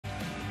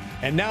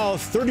And now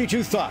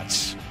 32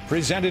 Thoughts,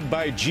 presented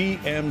by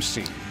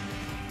GMC.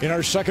 In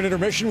our second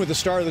intermission with the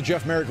star of the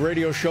Jeff Marek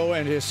radio show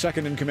and his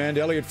second in command,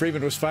 Elliotte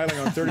Friedman, was filing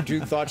on 32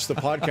 Thoughts, the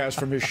podcast,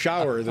 from his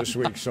shower this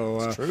week. So,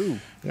 That's true.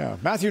 Yeah,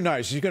 Matthew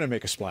Nice, he's going to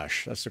make a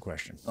splash. That's the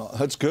question.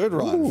 That's good,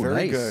 Ron. Ooh, Very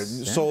nice.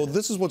 good. Yeah. So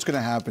this is what's going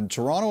to happen.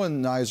 Toronto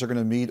and Nice are going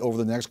to meet over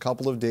the next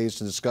couple of days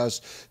to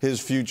discuss his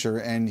future,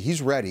 and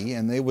he's ready,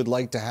 and they would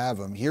like to have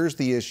him. Here's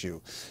the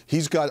issue.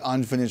 He's got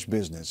unfinished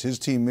business. His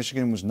team,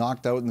 Michigan, was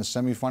knocked out in the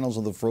semifinals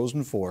of the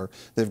Frozen Four.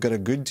 They've got a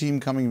good team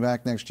coming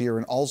back next year,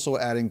 and also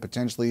adding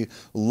potentially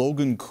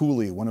Logan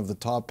Cooley, one of the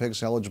top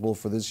picks eligible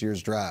for this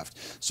year's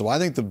draft. So I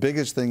think the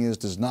biggest thing is,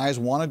 does Nice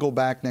want to go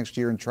back next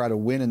year and try to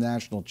win a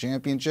national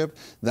championship?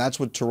 That's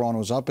what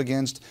Toronto's up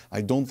against.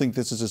 I don't think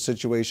this is a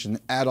situation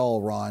at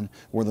all, Ron,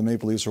 where the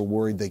Maple Leafs are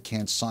worried they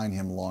can't sign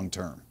him long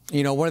term.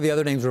 You know, one of the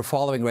other names we're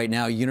following right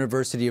now,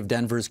 University of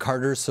Denver's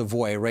Carter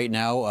Savoy. Right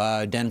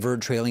now, Denver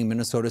trailing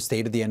Minnesota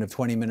State at the end of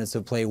 20 minutes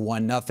of play,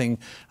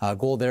 1-0.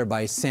 Goal there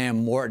by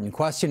Sam Morton.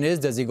 Question is,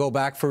 does he go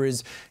back for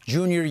his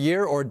junior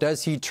year or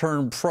does he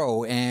turn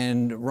pro?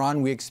 And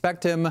Ron, we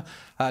expect him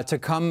to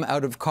come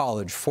out of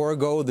college,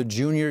 forego the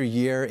junior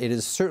year. It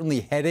is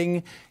certainly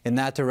heading in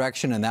that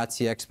direction, and that's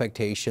the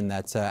expectation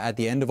that at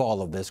the end of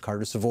all of this,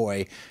 Carter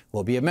Savoy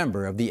will be a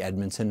member of the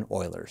Edmonton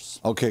Oilers.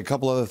 Okay, a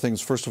couple other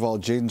things. First of all,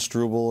 Jaden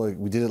Struble,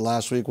 we did it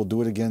last week. We'll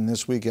do it again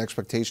this week.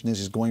 Expectation is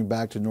he's going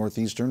back to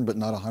Northeastern, but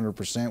not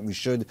 100%. We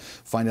should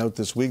find out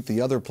this week.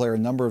 The other player a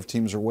number of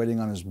teams are waiting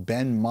on is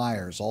Ben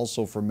Myers,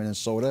 also from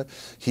Minnesota.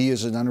 He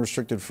is an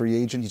unrestricted free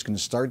agent. He's going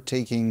to start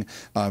taking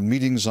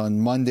meetings on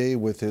Monday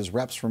with his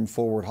reps from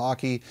Forward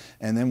Hockey,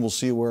 and then we'll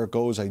see where it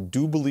goes. I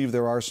do believe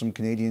there are some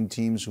Canadian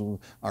teams who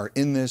are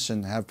in this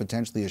and have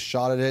potentially a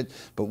shot at it,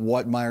 but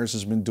what Myers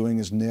has been doing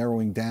is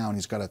narrowing down.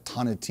 He's got a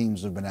ton of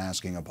teams that have been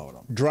asking about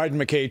him. Dryden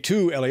McKay,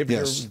 too, Elliotte.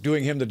 Yes. You're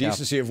doing him the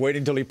decency of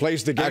waiting till he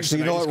plays the game.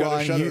 Actually, you know what,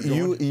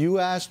 Ron? You You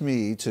asked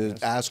me to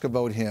ask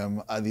about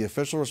him. The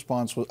official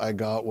response I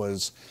got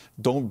was,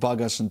 don't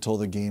bug us until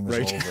the game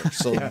is over.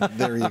 So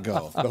there you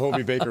go. The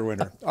Hobie Baker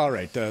winner. All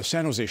right,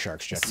 San Jose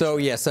Sharks, Jeff. So,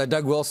 yes,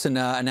 Doug Wilson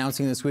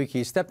announcing this week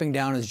he's stepping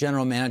down as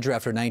general manager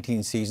after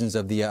 19 seasons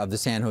of the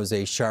San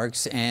Jose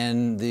Sharks,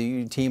 and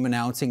the team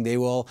announcing they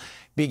will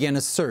begin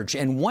a search.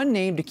 And one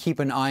name to keep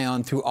an eye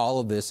on through all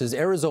of this is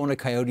Arizona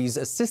Coyotes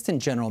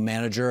assistant general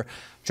manager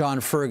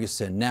John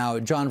Ferguson. Now,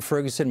 John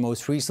Ferguson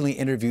most recently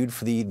interviewed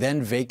for the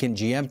then vacant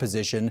GM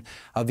position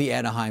of the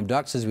Anaheim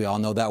Ducks. As we all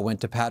know, that went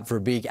to Pat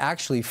Verbeek.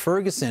 Actually,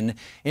 Ferguson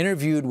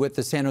interviewed with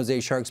the San Jose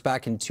Sharks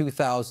back in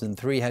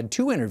 2003, had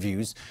 2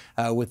 interviews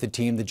with the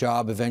team. The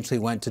job eventually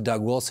went to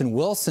Doug Wilson.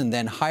 Wilson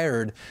then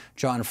hired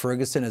John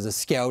Ferguson as a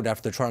scout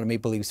after the Toronto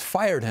Maple Leafs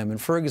fired him,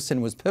 and Ferguson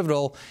was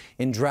pivotal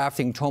in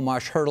drafting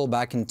Tomas Hertl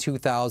back in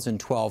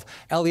 2012.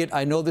 Elliotte,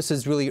 I know this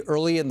is really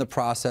early in the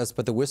process,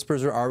 but the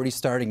whispers are already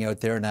starting out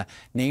there, and a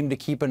name to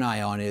keep an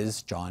eye on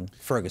is John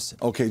Ferguson.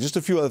 Okay, just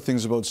a few other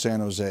things about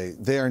San Jose.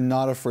 They are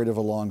not afraid of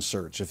a long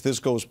search. If this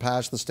goes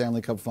past the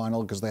Stanley Cup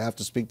final, because they have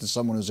to speak to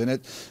someone who's in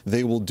it,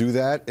 they will do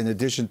that. In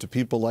addition to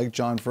people like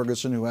John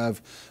Ferguson who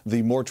have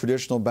the more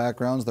traditional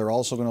backgrounds, they're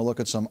also going to look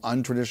at some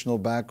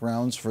untraditional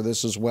backgrounds for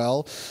this as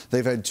well.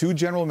 They've had 2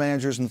 general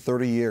managers in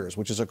 30 years,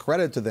 which is a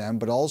credit to them,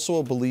 but also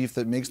a belief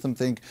that makes them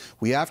think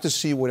we have to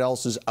see what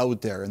else is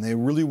out there, and they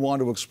really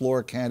want to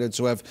explore candidates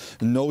who have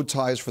no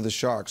ties for the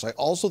Sharks. I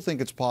also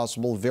think it's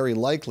possible, very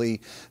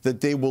likely,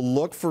 that they will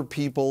look for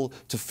people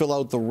to fill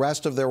out the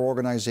rest of their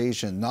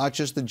organization, not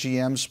just the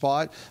GM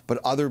spot, but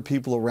other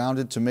people around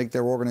it to make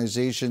their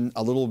organization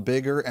a little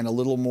bigger and a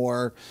little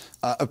more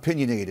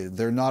opinionated.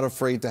 They're not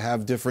afraid to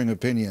have differing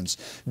opinions.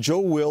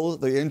 Joe Will,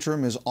 the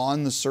interim, is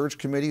on the search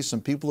committee.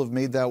 Some people have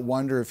made that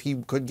wonder if he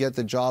could get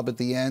the job at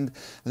the end.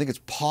 I think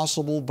it's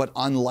possible, but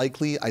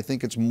unlikely. I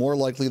think it's more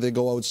likely they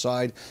go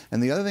outside.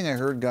 And the other thing I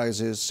heard, guys,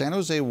 is San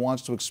Jose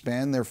wants to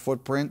expand their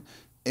footprint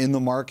in the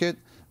market.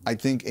 I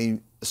think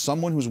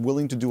someone who's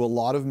willing to do a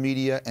lot of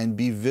media and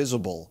be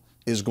visible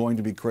is going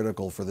to be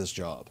critical for this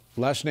job.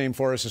 Last name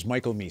for us is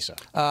Michael Misa.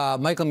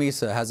 Michael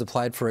Misa has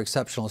applied for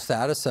exceptional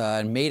status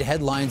and made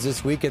headlines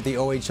this week at the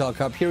OHL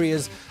Cup. Here he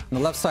is on the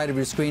left side of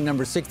your screen,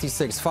 number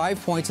 66.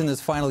 5 points in this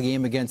final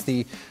game against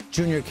the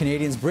Junior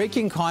Canadians,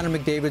 breaking Connor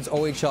McDavid's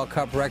OHL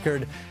Cup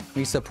record.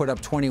 Misa put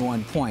up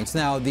 21 points.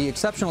 Now, the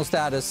exceptional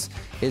status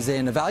is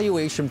an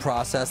evaluation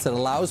process that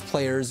allows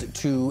players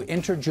to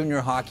enter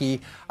junior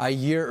hockey a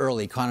year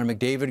early. Connor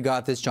McDavid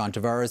got this, John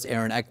Tavares,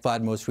 Aaron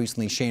Ekblad, most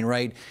recently Shane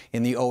Wright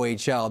in the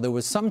OHL. There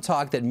was some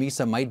talk that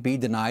Misa might be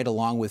denied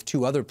along with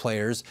 2 other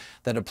players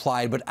that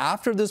applied. But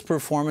after this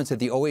performance at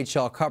the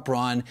OHL Cup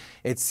run,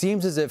 it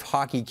seems as if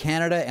Hockey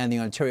Canada and the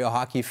Ontario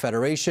Hockey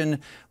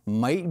Federation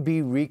might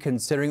be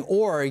reconsidering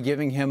or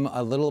giving him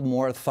a little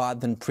more thought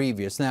than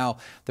previous. Now,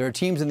 there are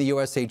teams in the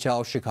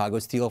USHL, Chicago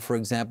Steel, for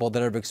example,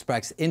 that have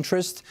expressed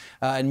interest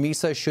in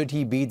Misa should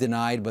he be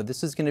denied, but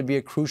this is going to be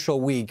a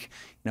crucial week.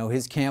 You know,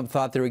 his camp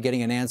thought they were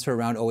getting an answer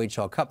around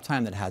OHL Cup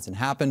time. That hasn't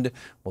happened.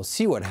 We'll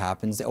see what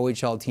happens. The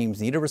OHL teams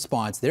need a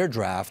response. Their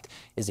draft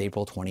is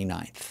April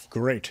 29th.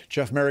 Great.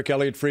 Jeff Marek,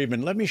 Elliotte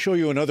Friedman. Let me show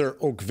you another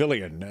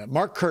Oakvillian,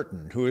 Mark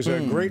Curtin, who is a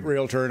great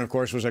realtor and, of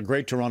course, was a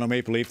great Toronto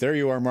Maple Leaf. There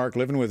you are, Mark,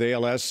 living with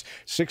ALS.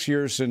 6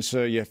 years since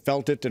you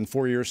felt it and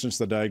 4 years since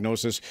the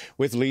diagnosis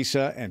with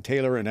Lisa and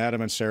Taylor and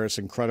Adam and Sarah. It's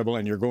incredible.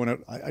 And you're going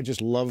out. I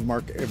just love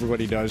Mark.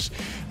 Everybody does.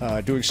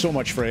 Doing so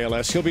much for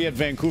ALS. He'll be at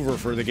Vancouver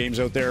for the games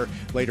out there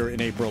later in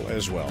April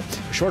as well.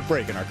 A short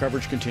break and our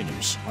coverage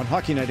continues on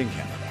Hockey Night in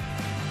Canada.